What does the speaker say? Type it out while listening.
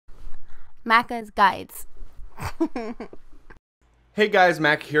Macca's Guides. Hey guys,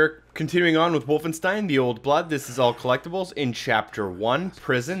 Mac here, continuing on with Wolfenstein, The Old Blood. This is all collectibles in Chapter 1,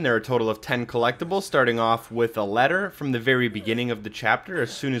 Prison. There are a total of 10 collectibles, starting off with a letter from the very beginning of the chapter.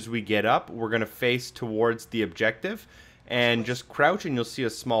 As soon as we get up, we're going to face towards the objective and just crouch, and you'll see a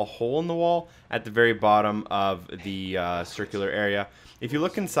small hole in the wall at the very bottom of the circular area. If you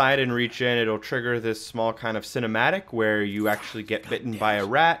look inside and reach in, it'll trigger this small kind of cinematic where you actually get bitten by a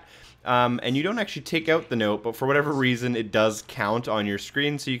rat. And you don't actually take out the note, but for whatever reason, it does count on your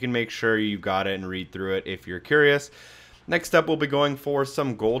screen, so you can make sure you got it and read through it if you're curious. Next up, we'll be going for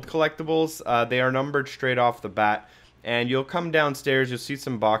some gold collectibles. They are numbered straight off the bat, and you'll come downstairs, you'll see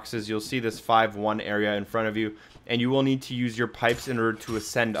some boxes, you'll see this 5-1 area in front of you, and you will need to use your pipes in order to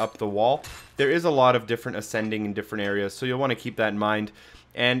ascend up the wall. There is a lot of different ascending in different areas, so you'll want to keep that in mind.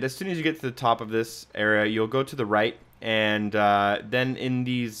 And as soon as you get to the top of this area, you'll go to the right, and then in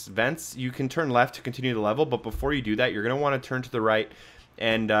these vents you can turn left to continue the level, but before you do that you're going to want to turn to the right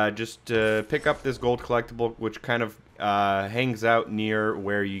and just pick up this gold collectible, which kind of hangs out near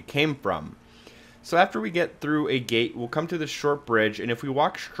where you came from. So after we get through a gate, we'll come to this short bridge, and if we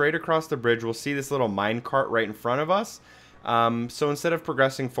walk straight across the bridge, we'll see this little mine cart right in front of us. So instead of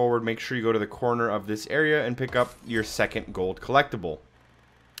progressing forward, make sure you go to the corner of this area and pick up your second gold collectible.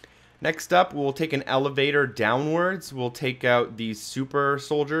 Next up, we'll take an elevator downwards. We'll take out these super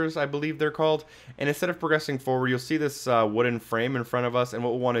soldiers, I believe they're called. And instead of progressing forward, you'll see this wooden frame in front of us. And what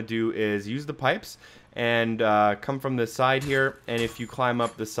we'll want to do is use the pipes and come from the side here. And if you climb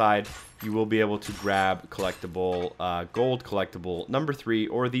up the side, you will be able to grab collectible, gold collectible number 3,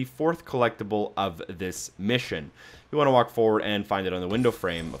 or the 4th collectible of this mission. You want to walk forward and find it on the window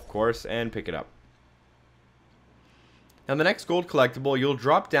frame, of course, and pick it up. Now the next gold collectible, you'll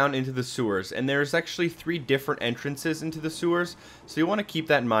drop down into the sewers, and there's actually 3 different entrances into the sewers, so you want to keep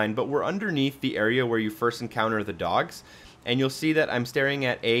that in mind, but we're underneath the area where you first encounter the dogs, and you'll see that I'm staring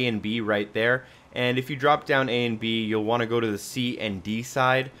at A and B right there, and if you drop down A and B, you'll want to go to the C and D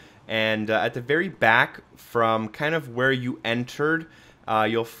side, and at the very back from kind of where you entered,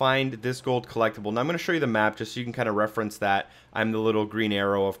 you'll find this gold collectible. Now I'm going to show you the map just so you can kind of reference that. I'm the little green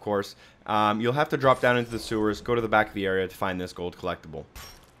arrow, of course. You'll have to drop down into the sewers, go to the back of the area to find this gold collectible.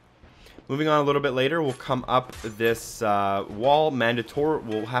 Moving on a little bit later, we'll come up this wall.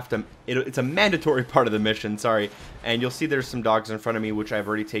 It's a mandatory part of the mission, sorry. And you'll see there's some dogs in front of me, which I've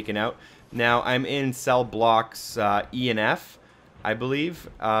already taken out. Now I'm in cell blocks E and F, I believe.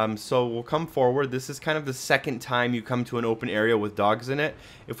 So we'll come forward. This is kind of the second time you come to an open area with dogs in it.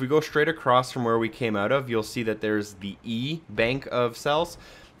 If we go straight across from where we came out of, you'll see that there's the E bank of cells.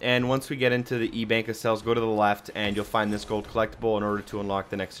 And once we get into the E bank of cells, go to the left and you'll find this gold collectible in order to unlock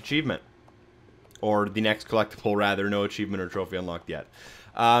the next achievement. Or the next collectible, rather. No achievement or trophy unlocked yet.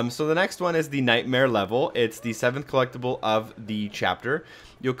 So the next one is the Nightmare level. It's the 7th collectible of the chapter.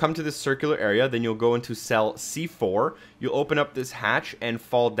 You'll come to this circular area, then you'll go into cell C4. You'll open up this hatch and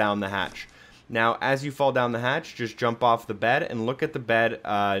fall down the hatch. Now, as you fall down the hatch, just jump off the bed and look at the bed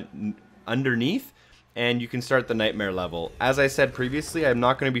underneath, and you can start the Nightmare level. As I said previously, I'm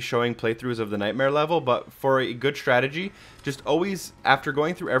not going to be showing playthroughs of the Nightmare level, but for a good strategy, just always, after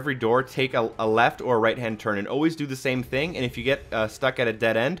going through every door, take a left or a right-hand turn, and always do the same thing, and if you get stuck at a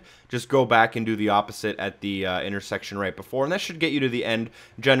dead end, just go back and do the opposite at the intersection right before, and that should get you to the end,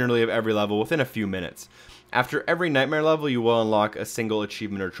 generally, of every level within a few minutes. After every Nightmare level, you will unlock a single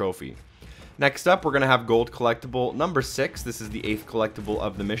achievement or trophy. Next up, we're going to have gold collectible number 6. This is the 8th collectible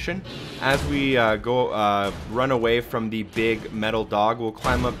of the mission. As we run away from the big metal dog, we'll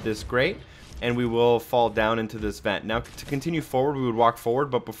climb up this grate, and we will fall down into this vent. Now, to continue forward, we would walk forward,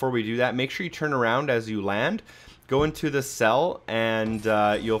 but before we do that, make sure you turn around as you land. Go into the cell, and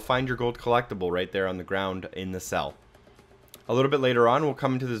you'll find your gold collectible right there on the ground in the cell. A little bit later on, we'll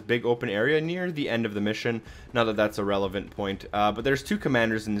come into this big open area near the end of the mission. Not that that's a relevant point, but there's 2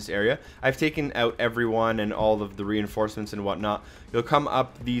 commanders in this area. I've taken out everyone and all of the reinforcements and whatnot. You'll come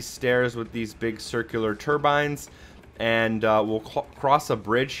up these stairs with these big circular turbines, and we'll cross a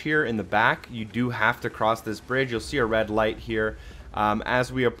bridge here in the back. You do have to cross this bridge. You'll see a red light here.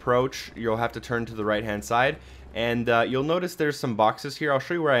 As we approach, you'll have to turn to the right-hand side, and you'll notice there's some boxes here. I'll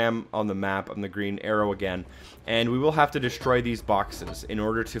show you where I am on the map. I'm the green arrow again, and we will have to destroy these boxes in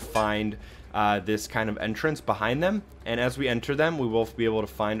order to find this kind of entrance behind them, and as we enter them, we will be able to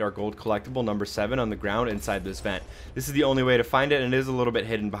find our gold collectible number 7 on the ground inside this vent. This is the only way to find it, and it is a little bit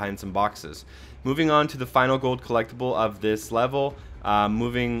hidden behind some boxes. Moving on to the final gold collectible of this level,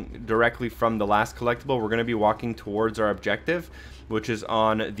 moving directly from the last collectible, we're going to be walking towards our objective. which is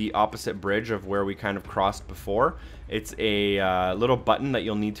on the opposite bridge of where we kind of crossed before. It's a little button that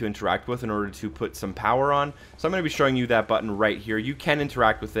you'll need to interact with in order to put some power on. So I'm going to be showing you that button right here. You can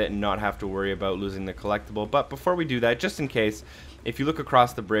interact with it and not have to worry about losing the collectible. But before we do that, just in case, if you look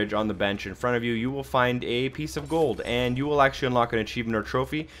across the bridge on the bench in front of you, you will find a piece of gold. And you will actually unlock an achievement or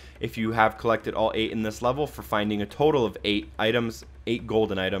trophy if you have collected all 8 in this level for finding a total of 8 items, 8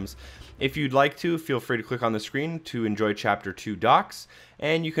 golden items. If you'd like to, feel free to click on the screen to enjoy Chapter 2 docs,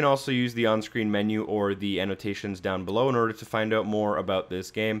 and you can also use the on-screen menu or the annotations down below in order to find out more about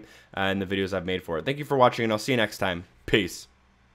this game and the videos I've made for it. Thank you for watching, and I'll see you next time. Peace.